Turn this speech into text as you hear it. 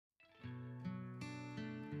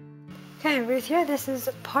Okay, Ruth here. This is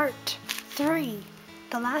part 3,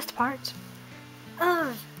 the last part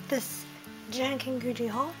of this Janken Kuji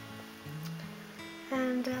haul.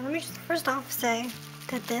 And let me just first off say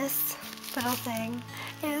that this little thing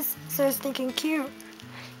is so stinking cute.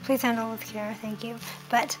 Please handle with care, thank you.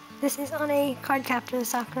 But this is on a Cardcaptor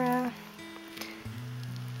Sakura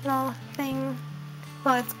little thing.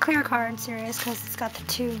 Well, it's clear card series because it's got the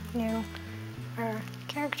 2 new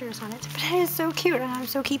characters on it. But it is so cute and I'm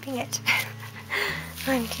so keeping it.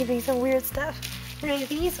 I'm keeping some weird stuff. Anyway,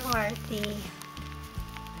 these are the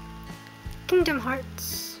Kingdom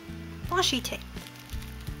Hearts washi tape.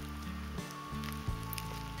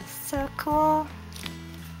 So cool.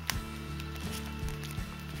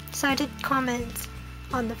 So I did comment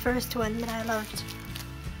on the first one that I loved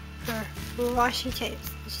her washi tapes.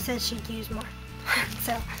 She said she'd use more.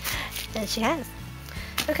 So, and she has.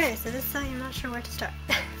 Okay, so this I'm not sure where to start.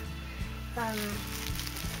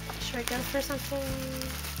 Should I go for something?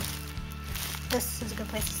 This is a good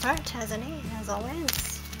place to start, as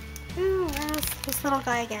always. Ooh, where's this little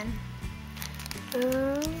guy again?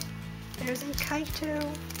 Ooh, there's a Kaito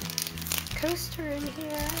coaster in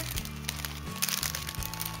here.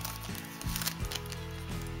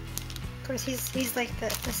 Of course, he's like the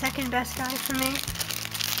second best guy for me,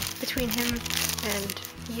 between him and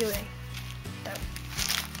Yue. Though.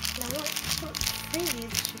 Now what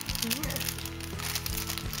freeze should be here?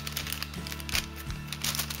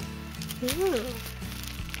 Ooh.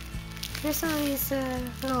 Here's some of these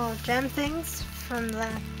little gem things from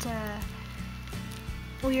that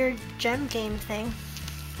weird gem game thing.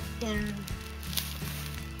 And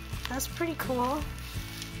that's pretty cool.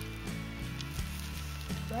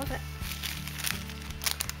 Love it.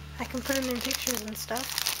 I can put them in pictures and stuff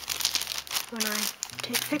when I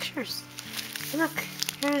take pictures. Look,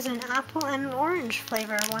 here's an apple and an orange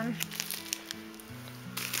flavor one.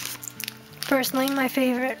 Personally, my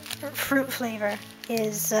favorite fruit flavor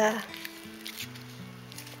is,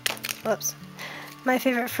 whoops. My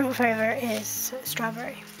favorite fruit flavor is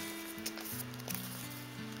strawberry.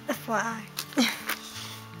 FYI.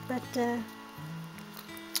 But,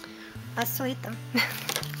 I still eat them.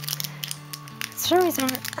 For some reason,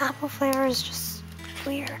 apple flavor is just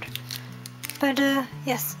weird. But,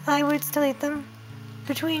 yes, I would still eat them.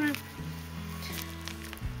 Between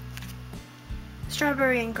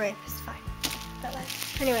strawberry and grape is fine. But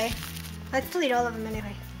anyway, I'd still eat all of them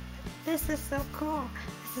anyway. This is so cool.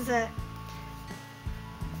 This is a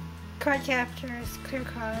Cardcaptor's Clear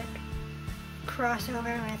Card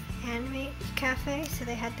crossover with Anime Cafe, so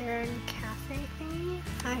they had their own cafe thingy.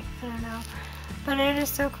 I don't know. But it is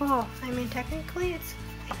so cool. I mean, technically it's,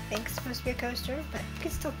 I think, supposed to be a coaster, but you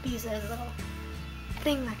could still use it as a little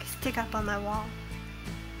thing I could stick up on my wall.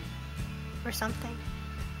 Or something.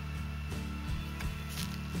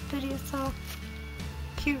 But it's so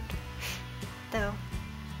cute. Though.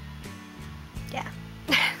 Yeah.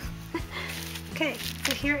 Okay,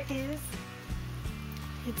 so here is,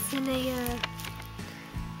 it's in a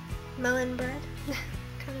melon bread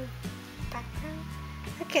kind of background.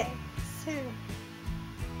 Okay, so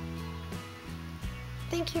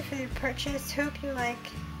thank you for your purchase. Hope you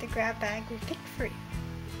like the grab bag we picked for you.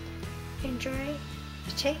 Enjoy,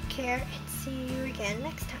 take care, and see you again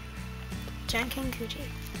next time. Janken Kuji.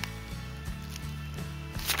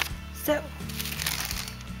 So,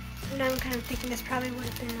 now I'm kind of thinking this probably would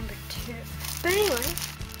have been number 2. But anyway,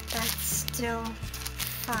 that's still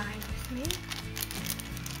fine with me.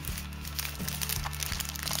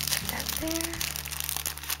 Put that there.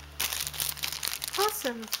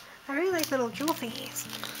 Awesome. I really like little jewel thingies.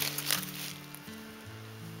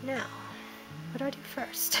 Now, what do I do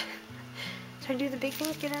first? Should I do the big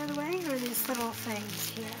things, get out of the way, or these little things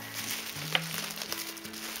here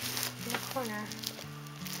in the corner?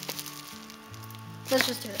 Let's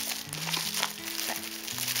just do this. Okay.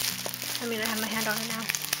 I mean, I have my hand on it now.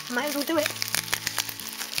 Might as well do it.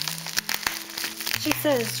 She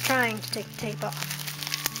says trying to take the tape off.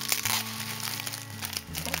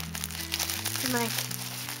 Okay.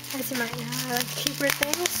 As you might know, I like to keep weird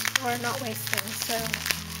things or not waste things, so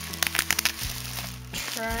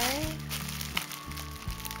try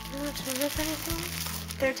not to rip anything.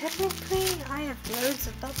 They're technically, I have loads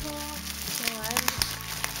of bubble wrap, so I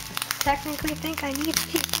technically think I need to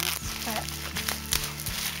keep this, but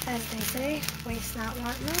as they say, waste not,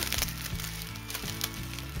 want not.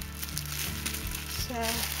 So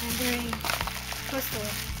I'm very close to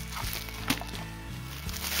it.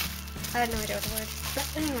 I had no idea what the word is, but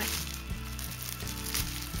anyway.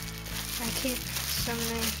 I keep so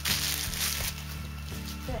many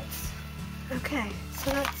bits. Okay,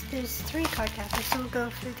 so there's 3 Cardcaptors, so we'll go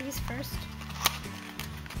through these first.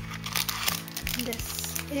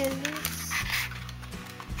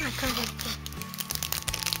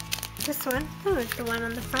 This one, oh, the one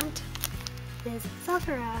on the front, is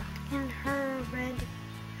Sakura in her red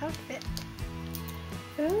outfit.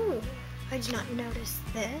 Ooh, I did not notice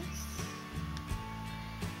this.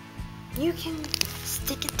 You can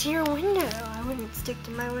stick it to your window. I wouldn't stick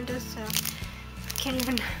to my window, so I can't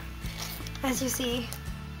even, as you see,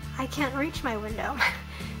 I can't reach my window,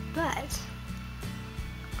 but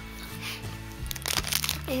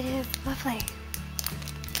it is lovely.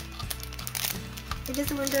 It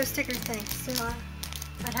is a window sticker thing, so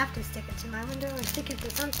I'd have to stick it to my window or stick it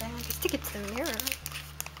to something. I could stick it to the mirror. It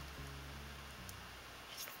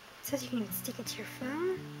says you can even stick it to your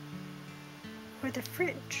phone or the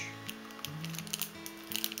fridge.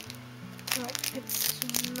 Well, it's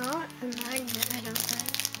not a magnet, I don't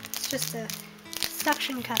think. It's just a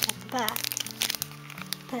suction cup at the back.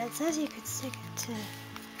 But it says you could stick it to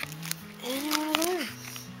any one of those.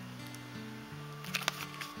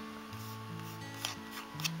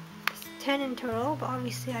 10 in total, but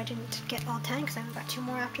obviously I didn't get all 10 because I've got 2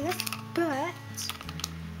 more after this. But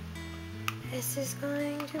this is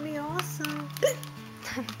going to be awesome.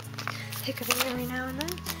 Hiccuping every now and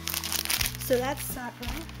then. So that's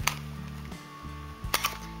Sakura.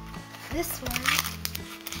 This one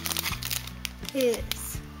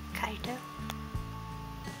is Kaito.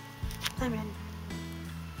 I mean,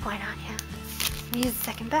 why not? Yeah, he's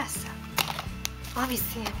second best. So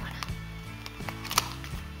obviously, I wanna.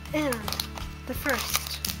 And the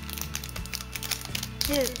first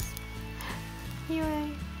is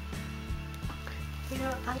Yui. You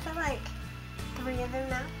know, I've got like 3 of them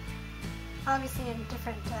now. Obviously in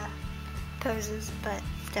different poses, but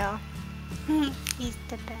still. He's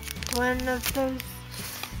the best. One of those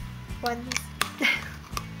ones.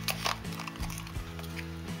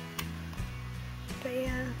 But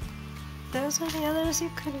yeah, those are the others you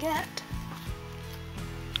could get.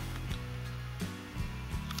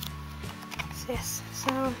 Yes,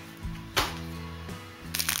 so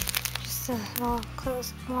just a little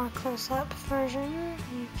more close-up version.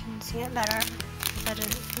 You can see it better. But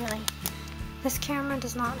it really, this camera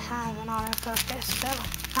does not have an autofocus, so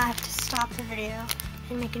I have to stop the video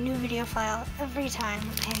and make a new video file every time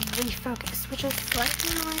I refocus, which is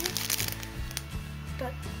slightly annoying.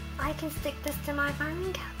 But I can stick this to my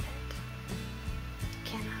filing cabinet.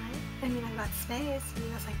 Can I? I mean, I've got space. I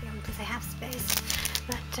mean, that's like the only place I have space.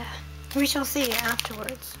 But we shall see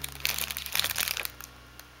afterwards.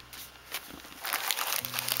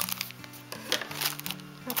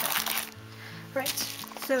 Okay. Right.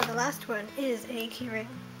 So the last one is a keyring,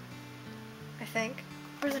 I think.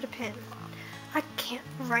 Or is it a pin? I can't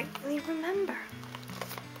rightly remember.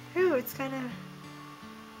 Ooh, it's got a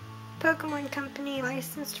Pokemon Company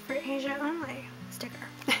licensed for Asia only sticker.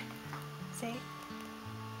 See?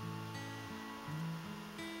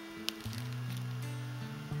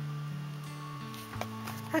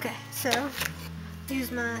 Okay, so use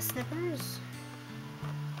my snippers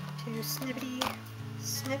to snippity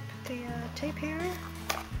snip the tape here.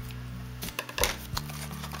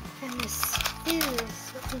 And this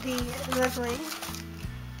is the lovely,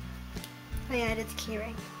 oh yeah, it's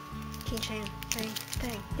keyring, keychain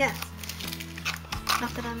thing, yes.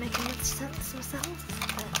 Not that I'm making much sense myself,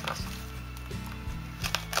 but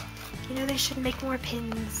you know, they should make more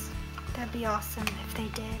pins. That'd be awesome if they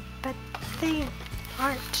did, but they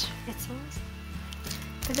aren't, it seems.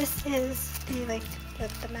 But this is the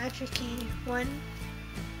the magic-y one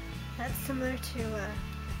that's similar to it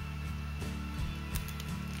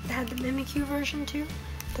had the Mimikyu version too.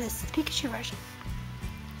 This is the Pikachu version.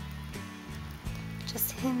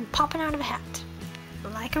 Just him popping out of a hat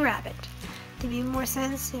like a rabbit. It'd be more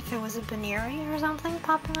sense if it was a Baneri or something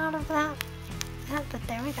popping out of that. But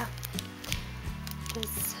there we go.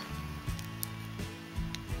 Just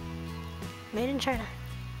made in China.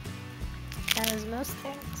 As most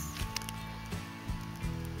things.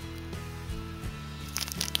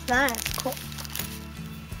 So that is cool.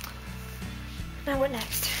 Now what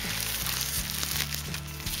next?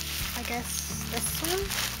 I guess this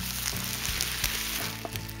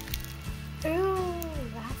one? Ooh,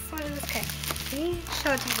 that's what it is. Okay, we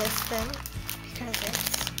showed you this thing because it's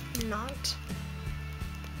not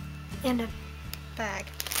in a bag.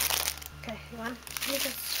 Okay, you want? Let me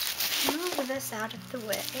just move this out of the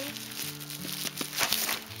way.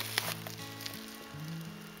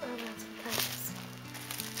 Oh, that's what that is.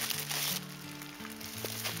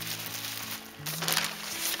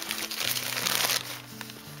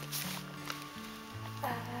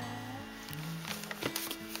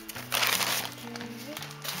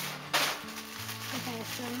 Okay,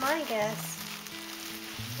 so my guess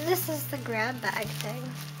this is the grab bag thing.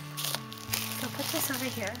 So put this over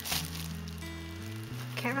here.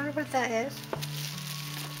 Can't remember what that is.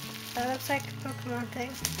 That looks like a Pokemon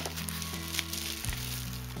thing.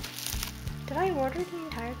 Did I order the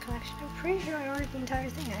entire collection? I'm pretty sure I ordered the entire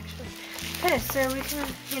thing actually. Okay, so we can,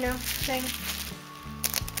 you know, thing.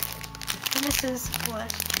 And this is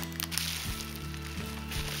what?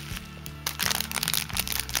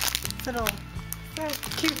 Little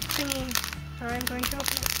cute thingy. I'm going to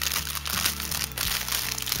open it.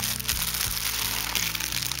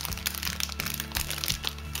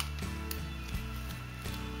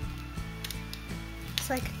 It's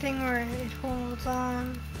like a thing where it holds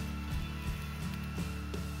on.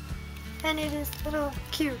 And it is little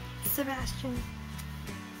cute Sebastian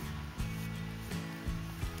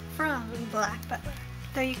from Black Butler.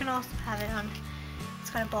 Though you can also have it on,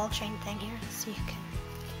 it's got a ball chain thing here, so you can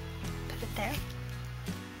put it there.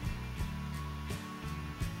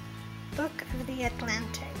 Book of the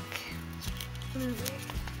Atlantic movie.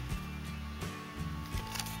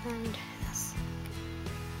 And this.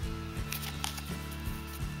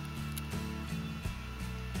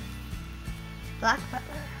 Black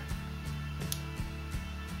Butler.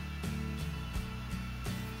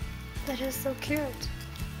 That is so cute.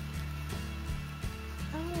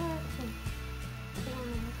 I don't know if I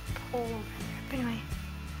want to pull over there, but anyway.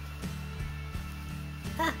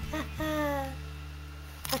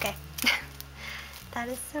 Okay. That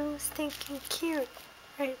is so stinking cute,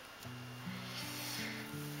 right?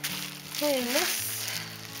 And this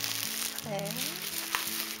thing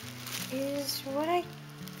is what I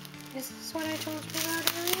told you about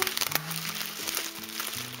earlier?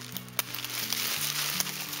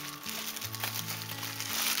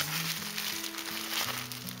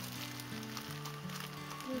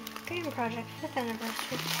 Game Project 5th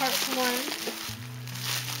Anniversary, Part 1.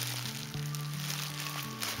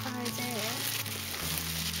 Isaiah.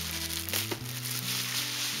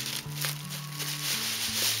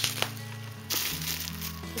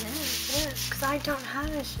 Because I don't have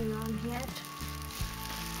a Shimon yet.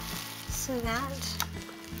 So that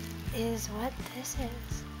is what this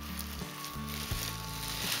is.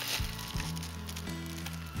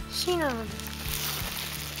 Shinon.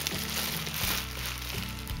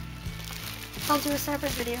 I'll do a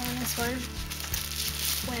separate video on this one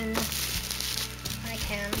when I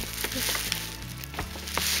can.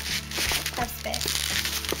 Have space.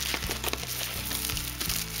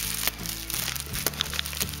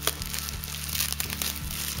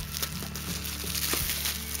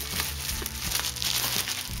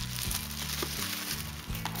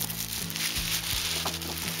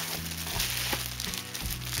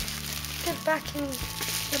 Get back in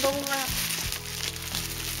the bubble wrap.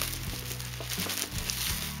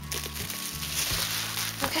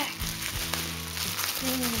 Okay.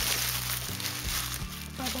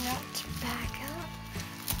 Bubble wrapped back up.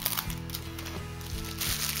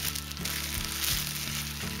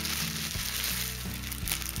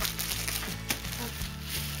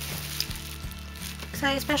 Because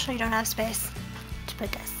I especially don't have space to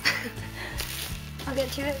put this. I'll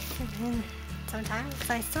get to it in some time because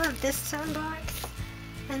I still have this to unbox,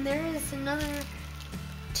 and there is another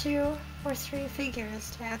 2 or 3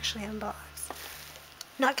 figures to actually unbox.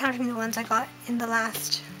 Not counting the ones I got in the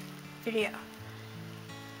last video,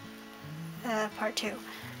 part 2.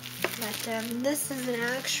 But this is an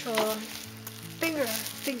actual bigger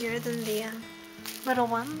figure than the little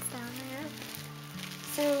ones down there.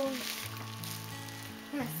 So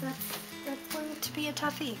yes, that's going to be a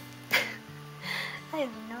toughie. I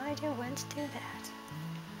have no idea when to do that.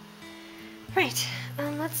 Right,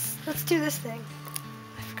 let's do this thing.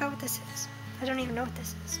 I forgot what this is. I don't even know what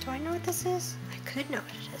this is. Do I know what this is? I could know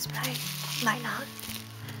what it is, but I might not.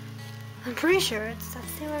 I'm pretty sure it's that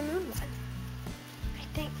Sailor Moon one. I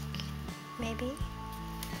think. Maybe.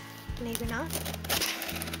 Maybe not.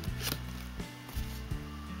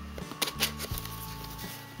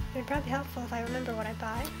 It'd probably be helpful if I remember what I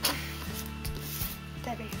buy.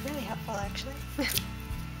 That'd be really helpful, actually.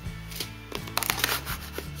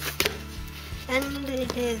 And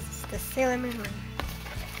it is the Sailor Moon one.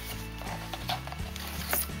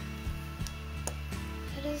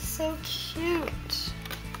 It is so cute.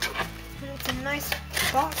 And it's a nice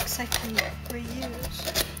box I can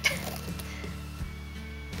reuse.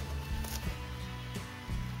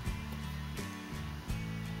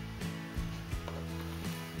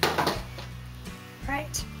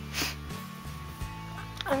 Right.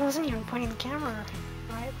 I wasn't even pointing the camera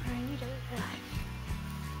right where I needed it.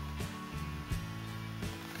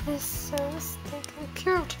 It's so stinking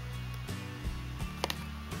cute.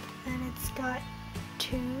 And it's got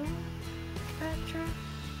 2 batteries.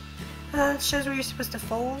 It shows where you're supposed to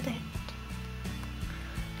fold it.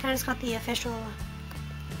 And it's got the official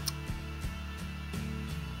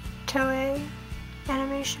Toei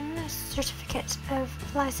Animation Certificate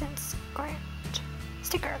of License Grant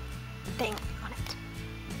sticker thing on it.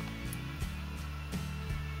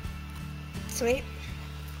 Sweet.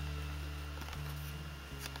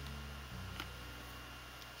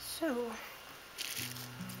 So,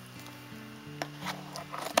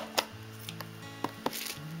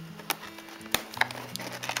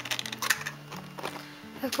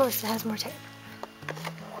 of course it has more tape.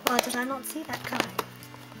 Why did I not see that coming?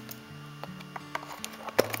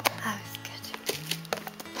 I was getting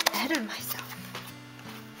ahead of myself.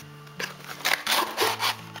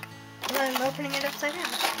 And I'm opening it upside down.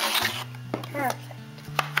 Perfect.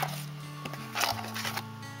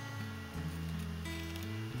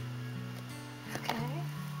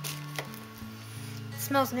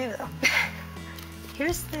 Smells new though.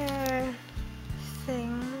 Here's their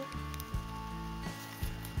thing.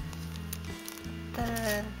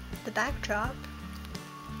 The backdrop.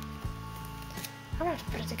 I'm gonna have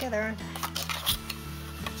to put it together, aren't I?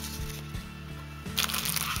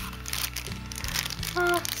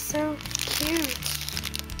 Oh, so cute.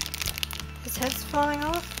 His head's falling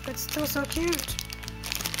off, but still so cute.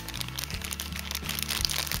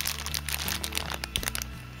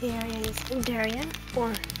 Here is Darian,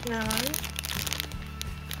 or Nami,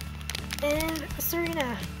 and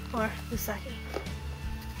Serena, or Usagi.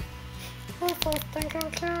 Oh, so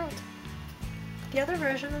stinking cute. The other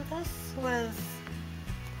version of this was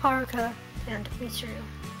Haruka and Mitsuru,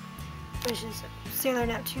 which is Sailor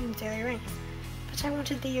Neptune and Sailor Rings, but I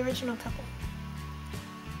wanted the original couple.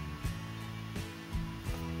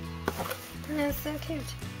 And it's so cute.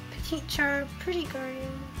 Petite Char, pretty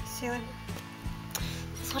guardian, Sailor.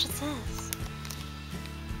 That's what it says.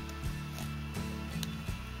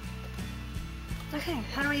 Okay,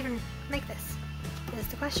 how do I even make this? Is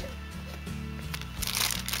the question.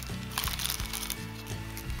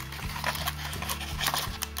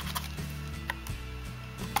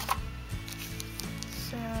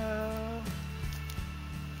 So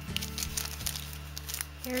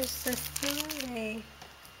here's this thing they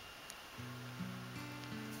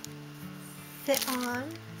fit on.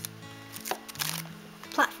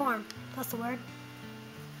 Platform, that's the word.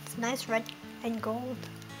 It's nice red and gold.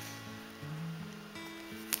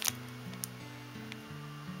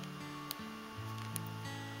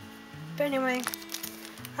 But anyway,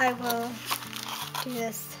 I will do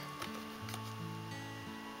this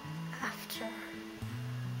after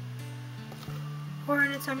or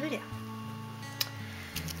in its own video.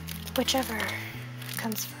 Whichever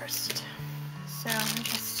comes first. So I'll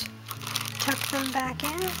just tuck them back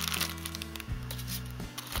in.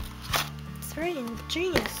 It's very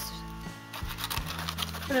ingenious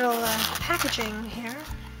little packaging here.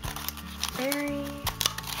 Very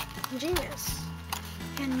ingenious.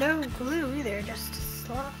 And no glue either, just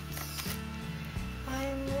slots.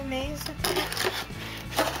 I'm amazed at that.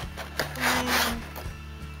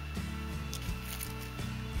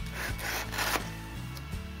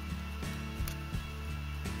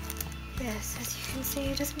 Yes, as you can see,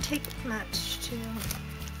 it doesn't take much to...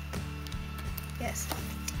 Yes.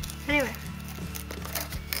 Anyway.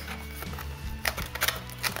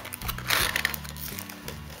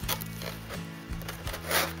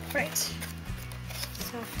 Right.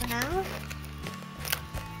 So for now,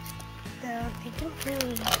 though they didn't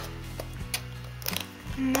really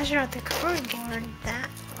measure out the cardboard that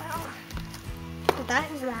well. But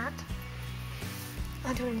that is that.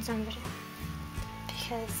 I'll do it in its own video.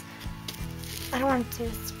 Because I don't want to do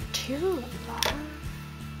this for too long.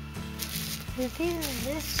 With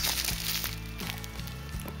this.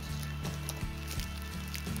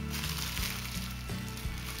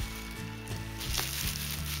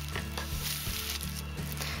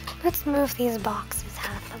 Let's move these boxes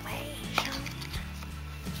out of the way, shall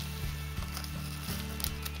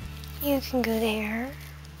we? You can go there.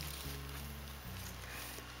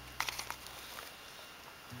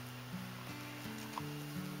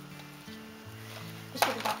 Just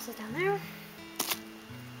put the boxes down there.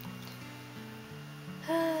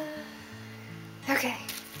 Okay.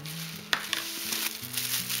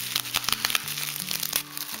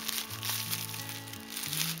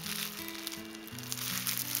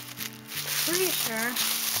 Pretty sure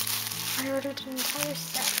I ordered an entire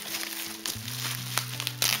set.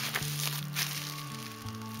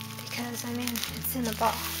 Because, I mean, it's in the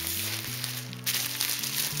box.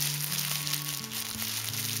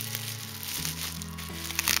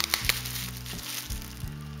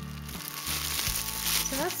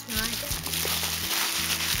 So that's my guess.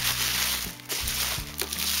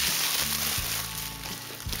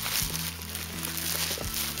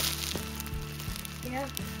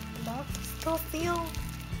 still sealed.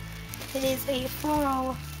 It is a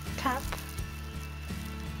floral cup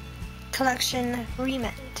collection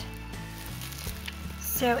remit.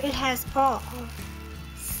 So it has all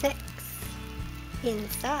 6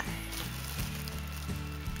 inside.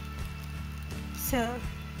 So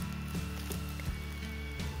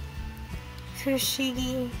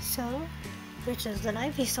Fushigi Sword, which is an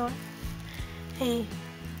Ivy sword, a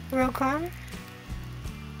Rokon,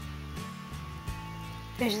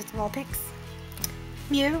 which is Vulpix,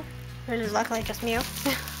 Mew, which is luckily just Mew,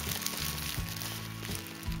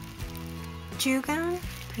 Jugon,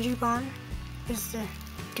 which is the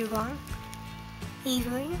Dugong,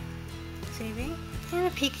 Eevee, and a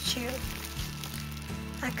Pikachu.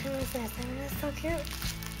 I couldn't resist. I mean, it's so cute.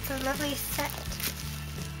 It's a lovely set.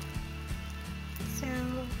 So,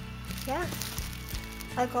 yeah,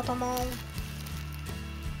 I got them all.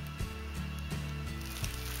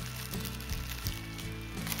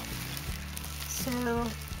 So,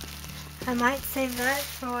 I might save that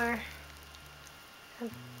for a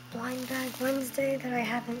blind bag Wednesday that I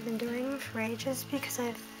haven't been doing for ages because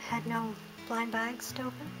I've had no blind bags to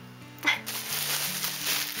open.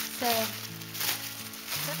 So,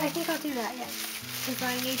 I think I'll do that, yes, because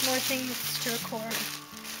I need more things to record.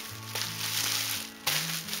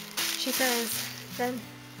 She says then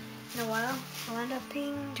in a while I'll end up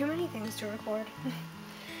being too many things to record.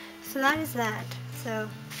 So that is that. So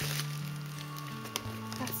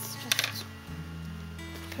let's just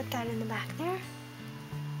put that in the back there.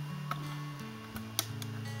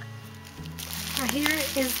 Now here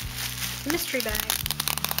is the mystery bag.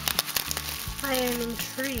 I am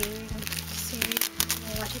intrigued to see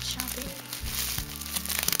what it shall be.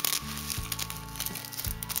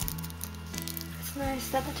 It's nice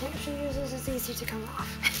that the tape she uses is easy to come off.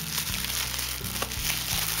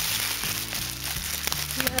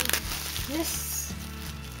 We have this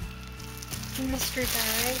mystery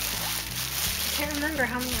bag. I can't remember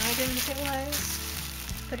how many items it was,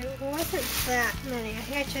 but it wasn't that many. I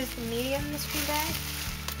think I chose the medium mystery bag.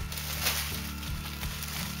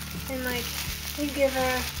 And like, you give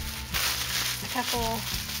her a couple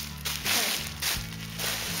like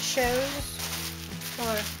shows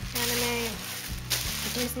or anime or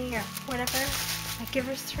Disney or whatever, like give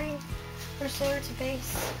her 3 or so to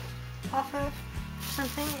base off of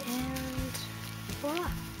something, and voila.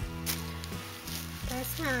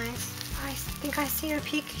 That's nice. I think I see a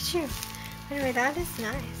Pikachu. Anyway, that is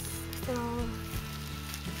nice. Little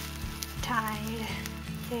tied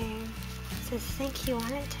thing. It says thank you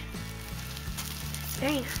on it. It's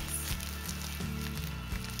very nice.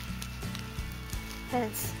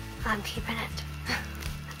 But I'm keeping it.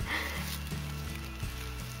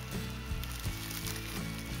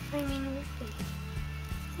 I mean, really,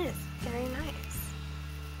 it is very nice.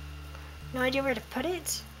 No idea where to put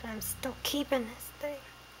it, but I'm still keeping this thing.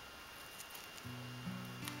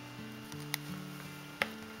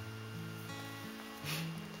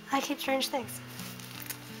 I keep strange things.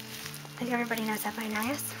 I think everybody knows that by now,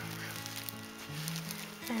 yes?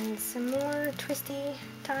 And some more twisty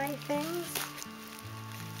tie things.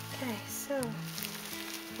 Okay, so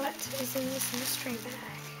what is in this mystery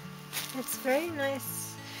bag? It's very nice.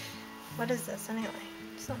 What is this anyway?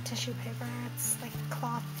 It's not tissue paper, it's like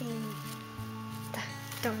cloth themed.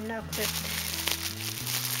 Don't know.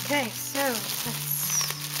 Okay, so let's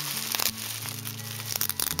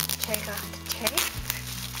take off the tape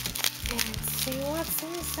and see what's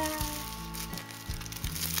inside.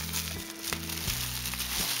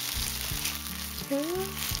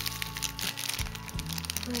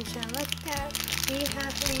 Which I like that. We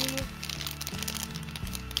have a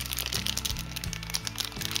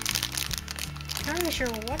not really sure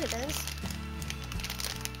what it is.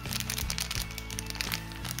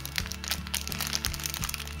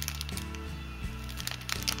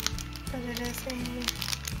 But it is a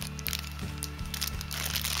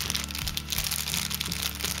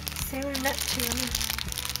Sailor Neptune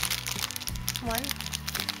one.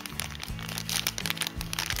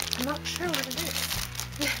 I'm not sure what it is.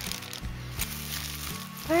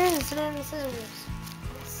 Where is the damn scissors?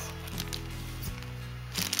 Yes.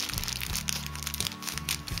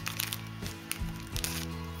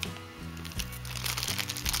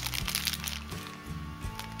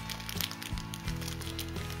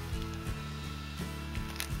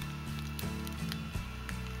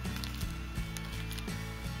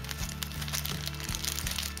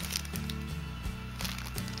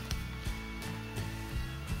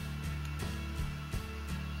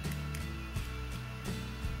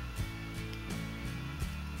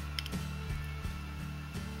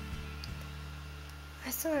 I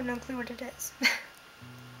still have no clue what it is.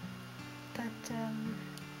 But,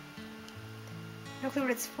 No clue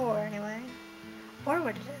what it's for, anyway. Or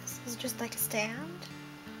what it is. Is it just like a stand?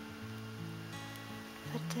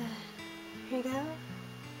 But, here you go.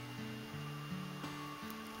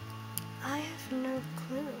 I have no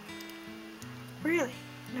clue. Really,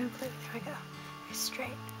 no clue. There we go. It's straight.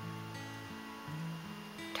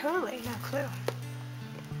 Totally no clue.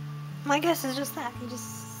 My guess is just that. You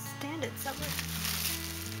just stand it somewhere.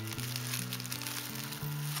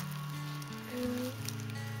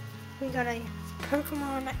 We got a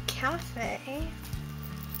Pokemon Cafe.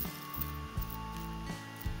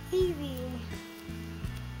 Eevee.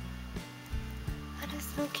 That is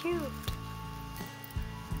so cute.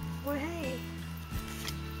 Well, hey.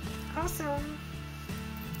 Awesome.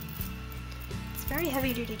 It's very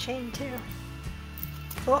heavy duty chain too.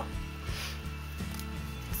 Cool.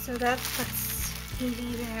 So that's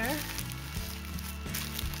Eevee there.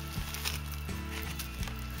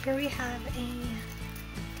 Here we have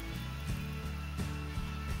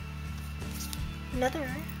another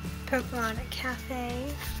Pokemon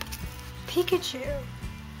Cafe Pikachu.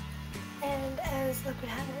 And as luck would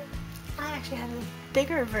have it, I actually have a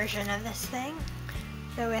bigger version of this thing,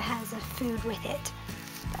 though it has a food with it.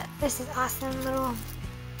 But this is awesome little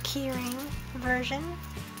keyring version.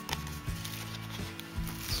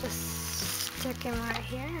 Let's just stick him right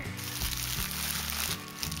here.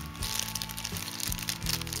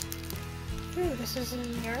 Ooh, this is a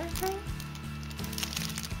mirror thing?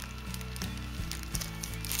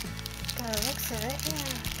 By the looks of it,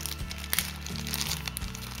 yeah.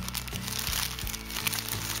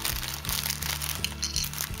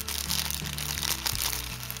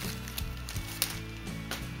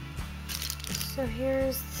 So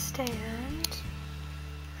here's the stand.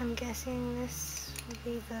 I'm guessing this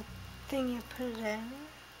will be the thing you put it in.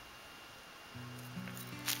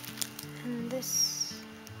 And this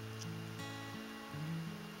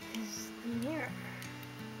is the mirror.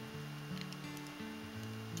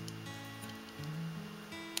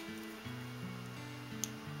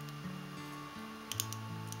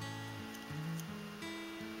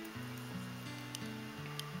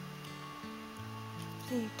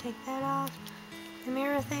 So you take that off. The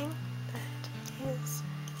mirror thing, that is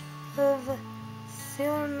of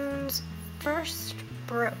Sailor Moon's first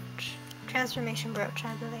brooch. Transformation brooch,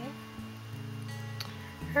 I believe.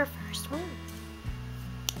 Her first one.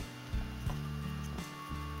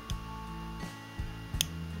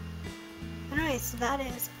 Anyway, so that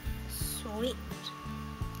is sweet.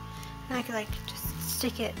 And I could like just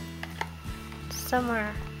stick it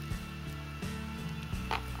somewhere.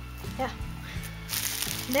 Yeah.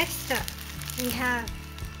 Next up, we have,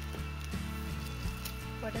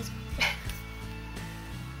 what is it?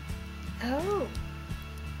 Oh,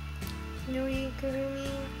 Nurigurumi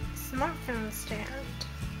smartphone stand.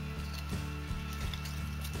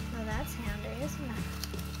 Well, that's handy, isn't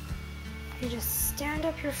it? You just stand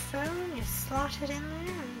up your phone, you slot it in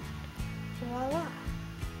there, and voila.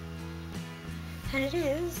 And it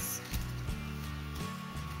is,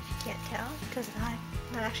 if you can't tell, because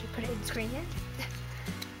I've not actually put it in screen yet,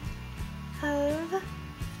 of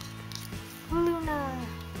Luna.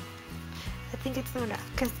 I think it's Luna,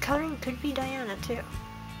 because coloring could be Diana too.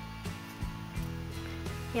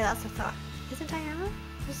 Yeah, that's a thought. Is it Diana?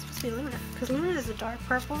 It's supposed to be Luna, because Luna is a dark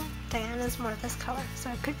purple, Diana is more this color, so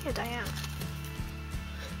it could be a Diana.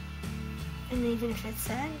 And even if it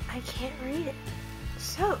said, I can't read it.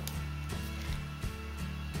 So,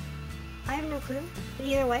 I have no clue, but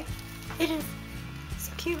either way, it is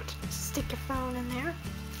so cute. Just stick your phone in there.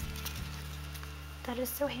 That is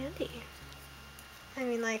so handy. I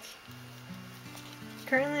mean, like,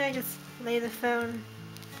 currently I just lay the phone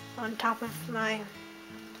on top of my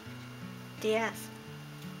DS.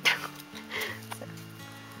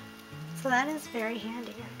 so that is very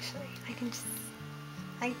handy, actually.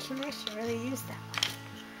 I can actually really use that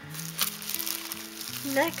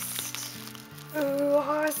one. Next. Ooh,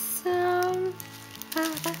 awesome.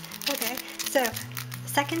 Okay, so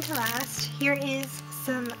second to last, here is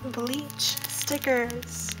some bleach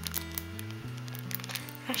stickers.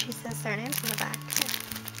 Actually says their names on the back.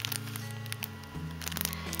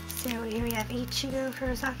 So here we have Ichigo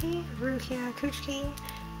Kurosaki, Rukia Kuchiki,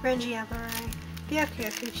 Renji Abarai,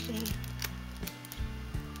 Byakuya Kuchiki,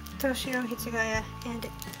 Toshiro Hitsugaya, and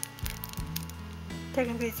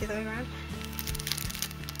technically it's the other way around.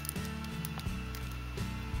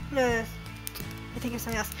 No, I think it's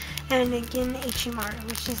something else. And again, Ichimaru,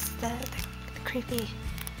 which is the creepy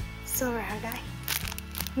silver hair guy.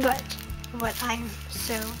 But what I'm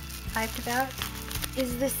so hyped about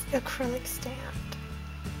is this acrylic stand,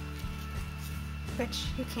 which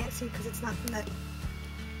you can't see because it's not in the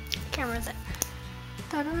camera.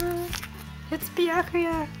 Ta-da! It's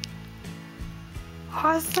Byakuya!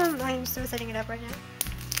 Awesome! I am so setting it up right now.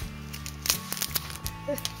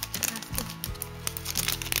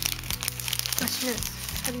 Question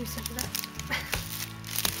is, how do you set it up?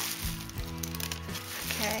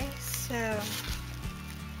 Okay, so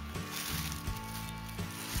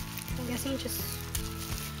I'm guessing you just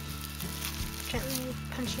gently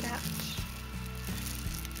punch it out,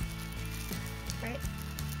 right?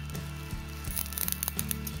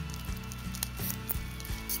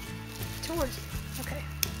 Towards you, okay.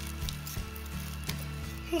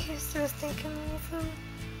 He is so stinking awesome.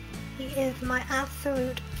 He is my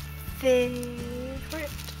absolute favorite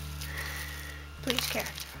Bleach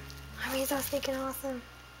character. I mean, he's so stinking awesome.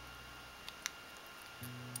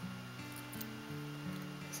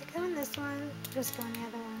 Does it go in this one? Or does it go in the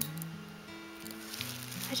other one?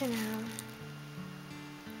 I don't know.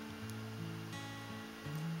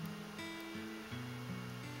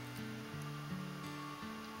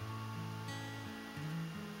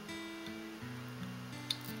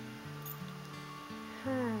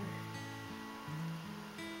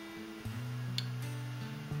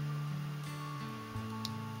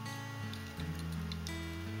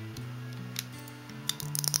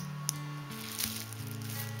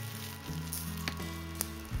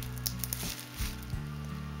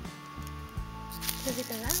 Does it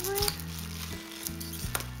go that way?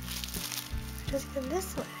 Or does it go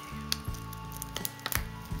this way?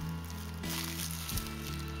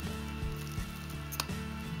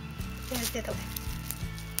 Yeah, it's the other way.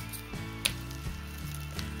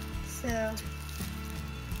 So,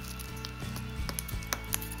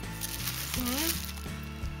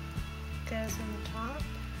 goes on the top.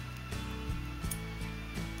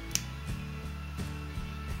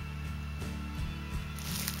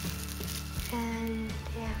 And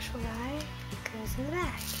the actual guy goes in the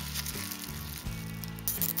back.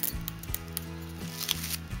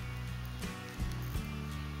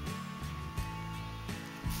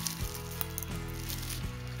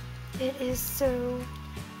 It is so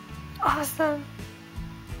awesome.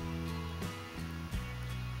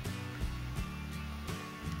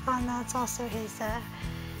 Oh, and that's also his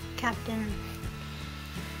captain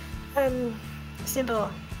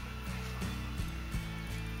symbol.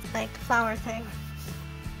 Like flower thing.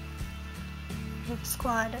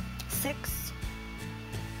 Squad 6.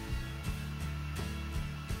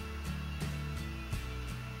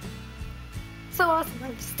 So awesome.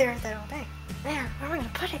 I just stare at that all day. There, where am I gonna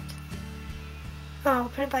put it? Oh, I'll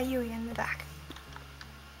put it by Yui in the back.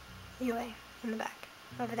 Yui in the back.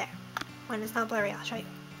 Over there. When it's not blurry, I'll show you.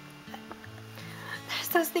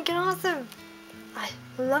 That's so stinking awesome. I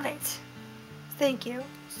love it. Thank you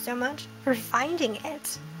so much for finding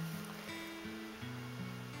it.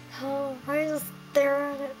 Oh, I just stare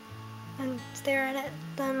at it and stare at it,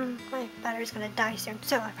 then my battery's gonna die soon,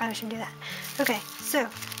 so I probably shouldn't do that. Okay, so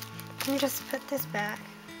let me just put this back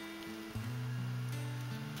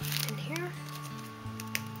in here,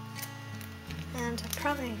 and I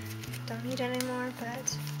probably don't need it anymore,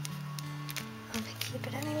 but I'm gonna keep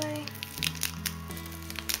it anyway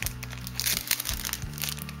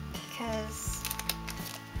because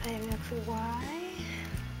I have no clue why.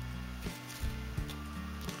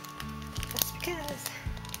 Because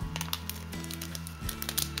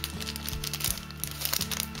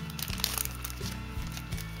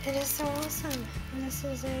it is so awesome. And this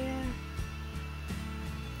is a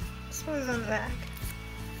this was on the back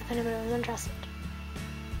if anybody was interested.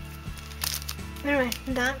 Anyway,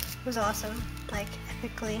 that was awesome. Like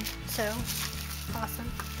epically so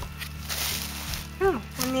awesome. Oh,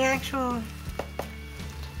 and the actual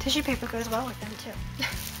tissue paper goes well with them too.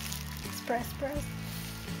 Express.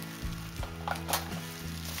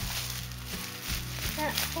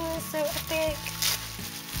 That was so epic.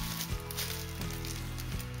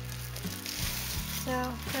 So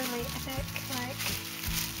really epic, like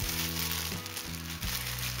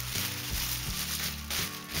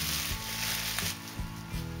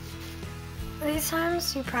these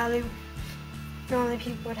times you probably normally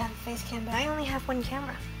people would have a face cam, but I only have one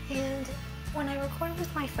camera. And when I recorded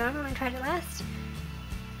with my phone when I tried it last,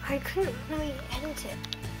 I couldn't really edit it.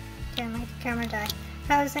 Yeah, my camera died.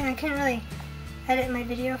 I was saying I couldn't really edit my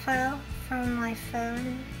video file from my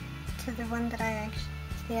phone to the one that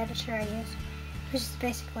the editor I use, which is the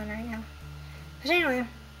basic one right now. But anyway,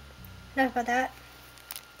 enough about that.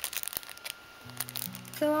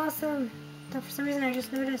 So awesome. Though for some reason I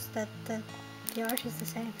just noticed that the art is the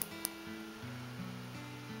same.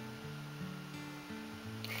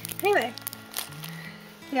 Anyway,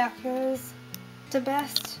 Byakuya is the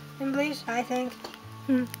best in Bleach, I think.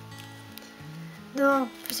 Though,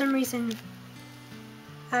 for some reason,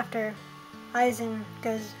 after Aizen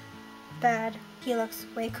goes bad, he looks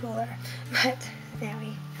way cooler. But there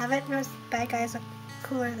we have it. Most bad guys look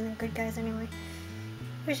cooler than the good guys anyway.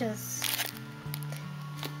 Which is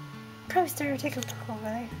probably stereotypical,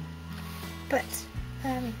 really. But,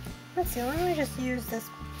 let's see, let me just use this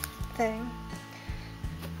thing.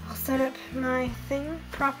 I'll set up my thing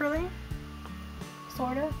properly,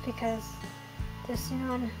 sort of, because this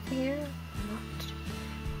one figure not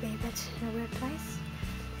leave it in a weird place.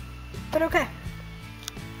 But okay,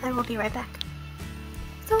 I will be right back.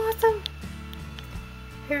 So awesome!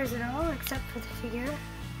 Here's it all, except for the figure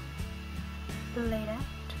laid out.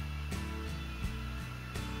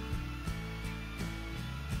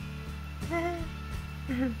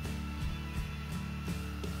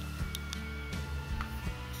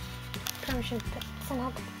 Probably should put some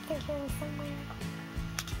of the figure in somewhere.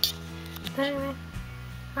 But anyway,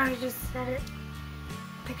 I just set it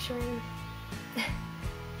picturing.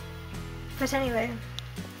 But anyway,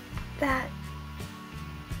 that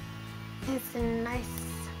is a nice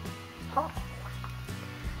haul.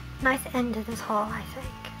 Nice end to this haul, I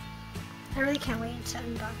think. I really can't wait to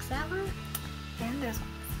unbox that one and those ones.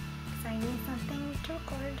 Because I need something to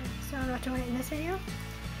record, so I don't have to wait in this video.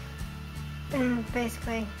 And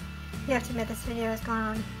basically, you have to admit this video has gone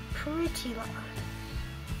on pretty long.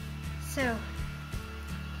 So,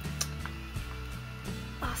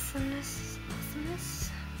 awesomeness, awesomeness.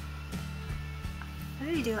 I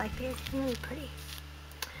really do like these, they're really pretty.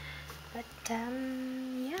 But,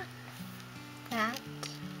 yeah, that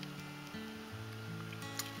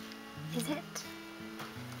is it.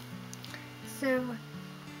 So,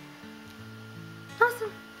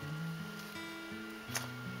 awesome.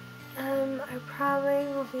 I probably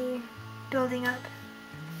will be building up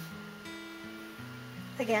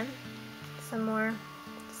again some more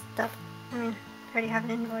stuff. I mean, I already have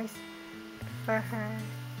an invoice for her.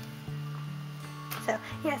 So,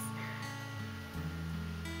 yes.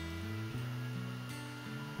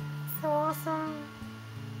 So awesome.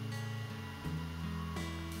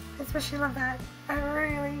 I especially love that. I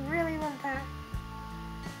really, really love that.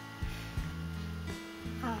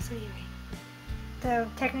 Oh, so Yuri. So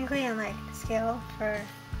technically on like scale for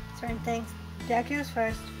certain things, Jaku's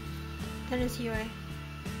first, then it's Yuri,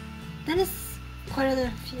 then it's quite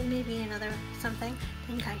other, maybe another something,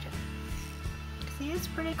 then Kaiju. See, it's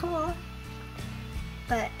pretty cool,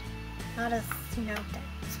 but not as, you know,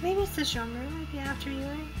 so maybe Sesshomaru might be after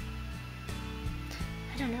Yuri.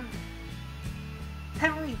 I don't know. I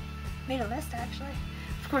haven't really made a list actually.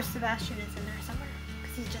 Of course Sebastian is in there somewhere,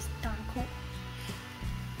 because he's just darn cool.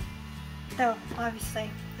 Though, obviously,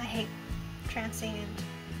 I hate Transy and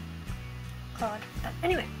Claude. But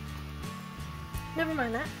anyway, never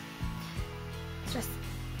mind that. It's just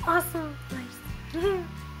awesome. Nice.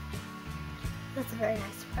 That's a very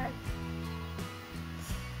nice spread.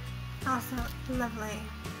 Also, lovely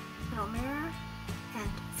little mirror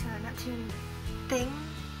and Zero Neptune thing.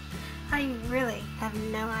 I really have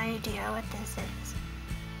no idea what this is.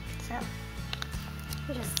 So,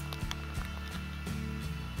 we just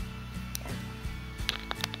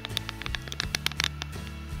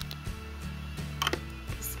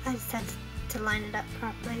I just had to line it up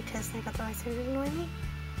properly because like otherwise it would annoy me.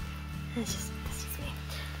 And it's just, that's just me.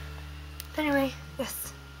 But anyway,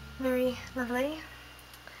 yes, very lovely.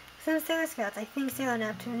 So the Sailor Scouts, I think Sailor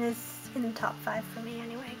Neptune is in the top 5 for me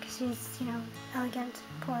anyway, because she's, you know, elegant,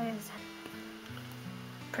 poised, and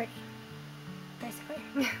pretty, basically.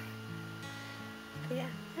 But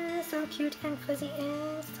yeah, so cute and fuzzy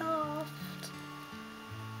and soft.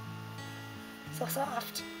 So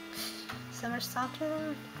soft. So much softer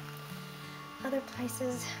than other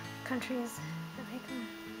places, countries that make them.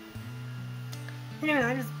 Anyway,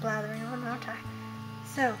 I'm just blathering on, aren't I?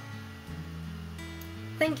 So,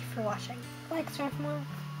 thank you for watching. Like, subscribe for more.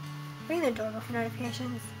 Ring the doorbell for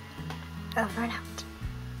notifications. Over and out.